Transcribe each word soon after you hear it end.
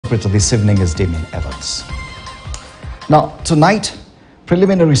secretary this evening is Damien Evans. Now, tonight,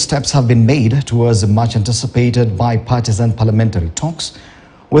 preliminary steps have been made towards the much-anticipated bipartisan parliamentary talks,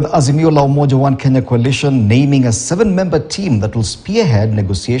 with Azimio la Umoja One Kenya coalition naming a 7-member team that will spearhead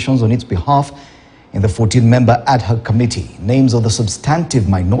negotiations on its behalf in the 14-member ad hoc committee. Names of the substantive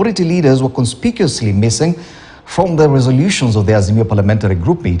minority leaders were conspicuously missing from the resolutions of the Azimio parliamentary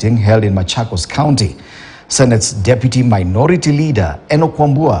group meeting held in Machakos County. Senate's Deputy Minority Leader Enoch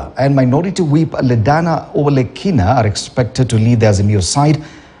Wambua and Minority Whip Ledana Olekina are expected to lead the Azimio side.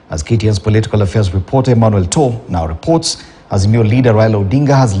 As KTN's political affairs reporter Emmanuel To now reports, Azimio leader Raila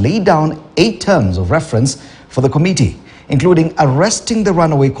Odinga has laid down 8 terms of reference for the committee, including arresting the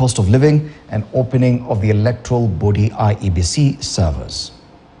runaway cost of living and opening of the electoral body IEBC servers.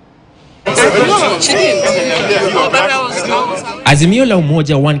 Azimio la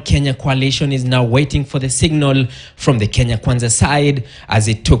Umoja One Kenya coalition is now waiting for the signal from the Kenya Kwanza side as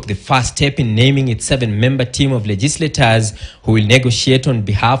it took the first step in naming its 7-member team of legislators who will negotiate on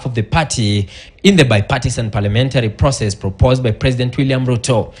behalf of the party in the bipartisan parliamentary process proposed by President William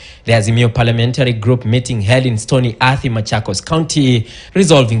Ruto. The Azimio parliamentary group meeting held in Stony Earth in Machakos County,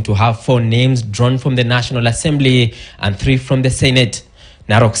 resolving to have 4 names drawn from the National Assembly and 3 from the Senate.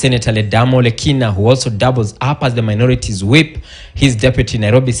 Narok Senator Olekina, who also doubles up as the minority's whip, his deputy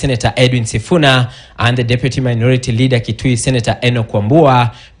Nairobi Senator Edwin Sifuna, and the deputy minority leader Kitui Senator Enoch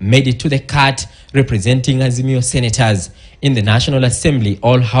Wambua made it to the cut, representing Azimio senators. In the National Assembly,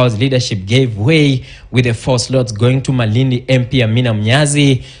 all House leadership gave way, with the 4 slots going to Malindi MP Amina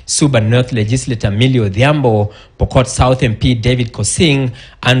Mnyazi, Suba North legislator Millie Odhiambo, Pokot South MP David Kosing,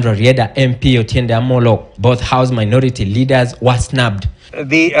 and Rarieda MP Otiende Amolo. Both House minority leaders were snubbed.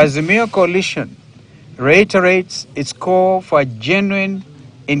 The Azimio coalition reiterates its call for a genuine,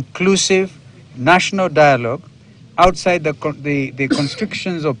 inclusive national dialogue outside the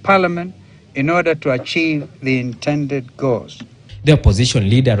constrictions of Parliament in order to achieve the intended goals. The opposition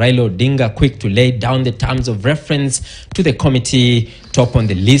leader Raila Odinga, quick to lay down the terms of reference to the committee, top on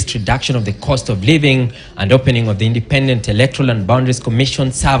the list reduction of the cost of living and opening of the Independent Electoral and Boundaries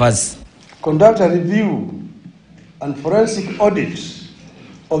Commission servers. Conduct a review and forensic audits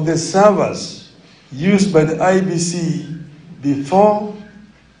of the servers used by the IEBC before,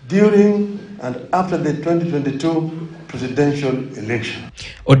 during, and after the 2022 presidential election.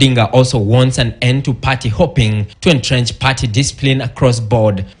 Odinga also wants an end to party hopping to entrench party discipline across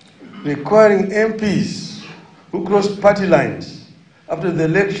board. Requiring MPs who cross party lines after the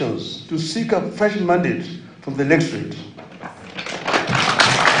elections to seek a fresh mandate from the electorate.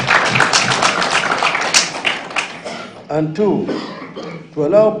 And 2, to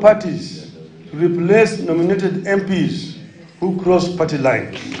allow parties to replace nominated MPs who cross party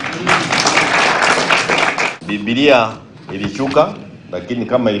lines. Biblia ilichuka, lakini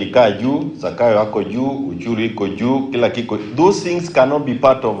kama ilikaa juu, zakayo yako juu, uchuru iko juu, kila kiko. Those things cannot be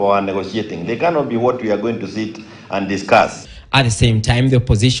part of our negotiating. They cannot be what we are going to sit and discuss. At the same time, the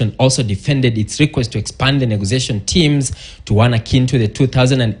opposition also defended its request to expand the negotiation teams to one akin to the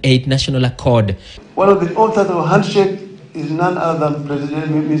 2008 National Accord. One of the authors of handshake is none other than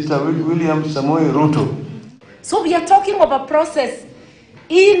President Mr. William Samoei Ruto. So we are talking of a process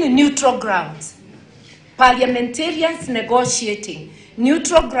in neutral grounds. Parliamentarians negotiating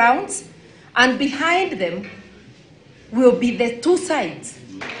neutral grounds, and behind them will be the 2 sides.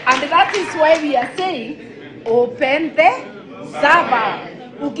 And that is why we are saying, open the server.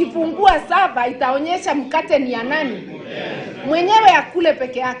 Ukifungua server itaonyesha mkate ni ya nani. Mwenyewe akule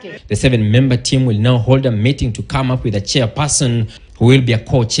peke yake. The 7-member team will now hold a meeting to come up with a chairperson who will be a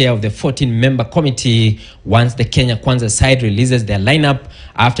co-chair of the 14-member committee once the Kenya Kwanza side releases their lineup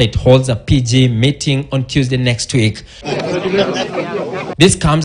after it holds a PG meeting on Tuesday next week. This comes